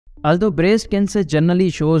Although breast cancer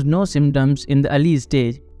generally shows no symptoms in the early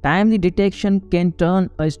stage, timely detection can turn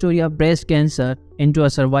a story of breast cancer into a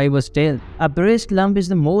survivor's tale. A breast lump is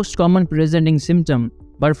the most common presenting symptom,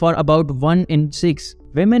 but for about 1 in 6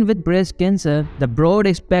 women with breast cancer, the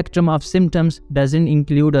broad spectrum of symptoms doesn't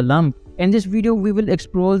include a lump. In this video, we will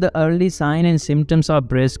explore the early signs and symptoms of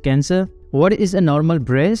breast cancer. What is a normal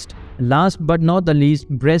breast? Last but not the least,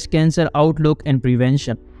 breast cancer outlook and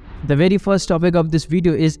prevention. The very first topic of this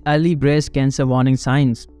video is early breast cancer warning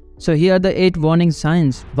signs. So here are the 8 warning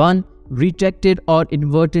signs. 1. Retracted or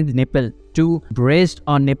inverted nipple. 2. Breast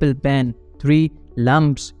or nipple pain. 3.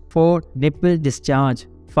 Lumps. 4. Nipple discharge.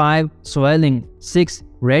 5. Swelling. 6.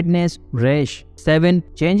 Redness, rash. 7.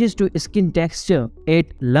 Changes to skin texture.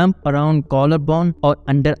 8. Lump around collarbone or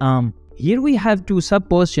underarm. Here we have 2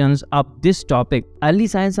 sub-portions of this topic: early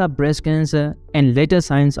signs of breast cancer and later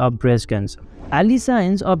signs of breast cancer. Early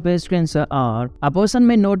signs of breast cancer are: a person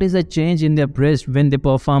may notice a change in their breast when they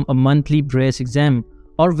perform a monthly breast exam,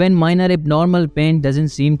 or when minor abnormal pain doesn't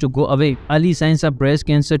seem to go away. Early signs of breast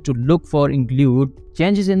cancer to look for include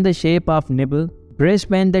changes in the shape of nipple,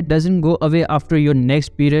 breast pain that doesn't go away after your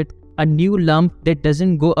next period, a new lump that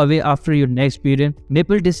doesn't go away after your next period,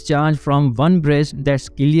 nipple discharge from one breast that's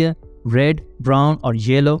clear, red, brown or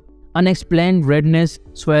yellow, unexplained redness,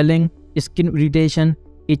 swelling, skin irritation,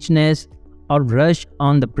 itchiness or rash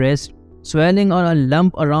on the breast, swelling or a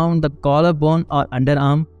lump around the collarbone or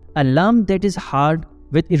underarm. A lump that is hard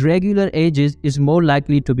with irregular edges is more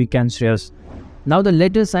likely to be cancerous. Now the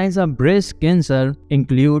later signs of breast cancer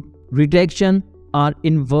include retraction or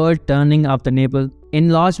invert turning of the nipple,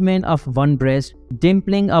 enlargement of one breast,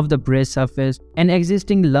 dimpling of the breast surface, an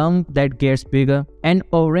existing lump that gets bigger, an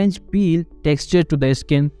orange peel texture to the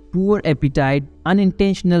skin, poor appetite,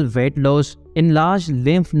 unintentional weight loss, enlarged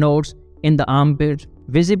lymph nodes in the armpit,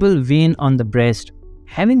 visible vein on the breast.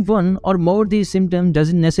 Having one or more of these symptoms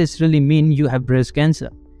doesn't necessarily mean you have breast cancer.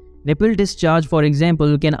 Nipple discharge, for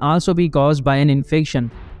example, can also be caused by an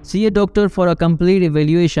infection. See a doctor for a complete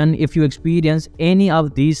evaluation if you experience any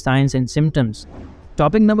of these signs and symptoms.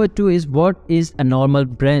 Topic number 2 is: what is a normal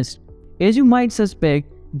breast? As you might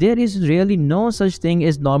suspect, there is really no such thing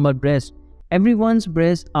as normal breast. Everyone's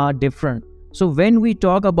breasts are different. So when we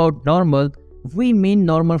talk about normal, we mean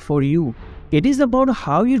normal for you. It is about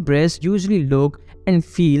how your breasts usually look and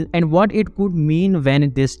feel and what it could mean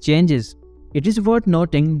when this changes. It is worth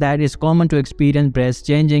noting that it is common to experience breasts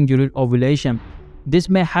changing during ovulation. This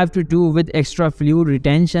may have to do with extra fluid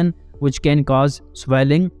retention, which can cause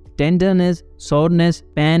swelling, tenderness, soreness,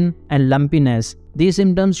 pain, and lumpiness. These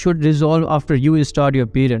symptoms should resolve after you start your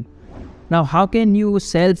period. Now, how can you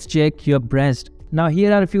self-check your breast? Now,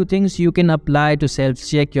 here are a few things you can apply to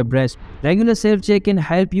self-check your breast. Regular self-check can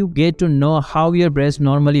help you get to know how your breasts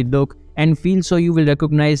normally look and feel, so you will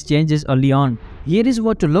recognize changes early on. Here is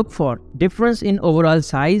what to look for: difference in overall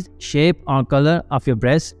size, shape, or color of your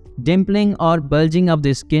breast, dimpling or bulging of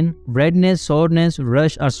the skin, redness, soreness,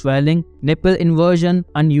 rash or swelling, nipple inversion,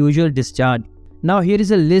 unusual discharge. Now here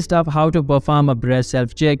is a list of how to perform a breast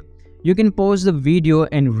self-check. You can pause the video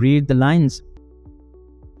and read the lines.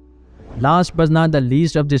 Last but not the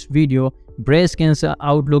least of this video, breast cancer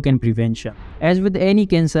outlook and prevention. As with any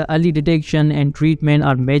cancer, early detection and treatment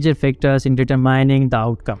are major factors in determining the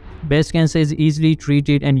outcome. Breast cancer is easily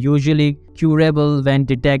treated and usually curable when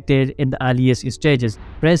detected in the earliest stages.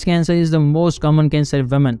 Breast cancer is the most common cancer in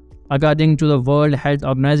women. According to the World Health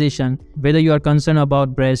Organization, whether you are concerned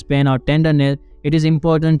about breast pain or tenderness, it is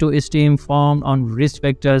important to stay informed on risk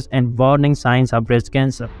factors and warning signs of breast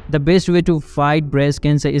cancer. The best way to fight breast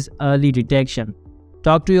cancer is early detection.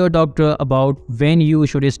 Talk to your doctor about when you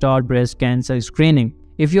should start breast cancer screening.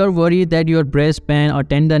 If you are worried that your breast pain or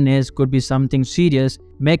tenderness could be something serious,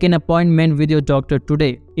 make an appointment with your doctor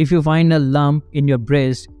today. If you find a lump in your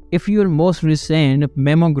breast, if your most recent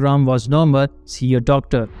mammogram was normal, see your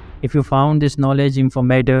doctor. If you found this knowledge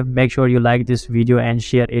informative, make sure you like this video and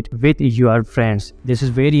share it with your friends. This is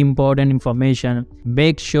very important information.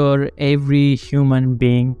 Make sure every human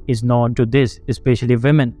being is known to this, especially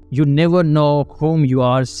women. You never know whom you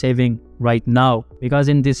are saving right now, because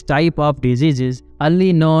in this type of diseases,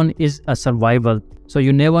 early known is a survival. So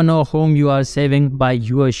you never know whom you are saving by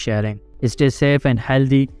your sharing. Stay safe and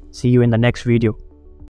healthy. See you in the next video.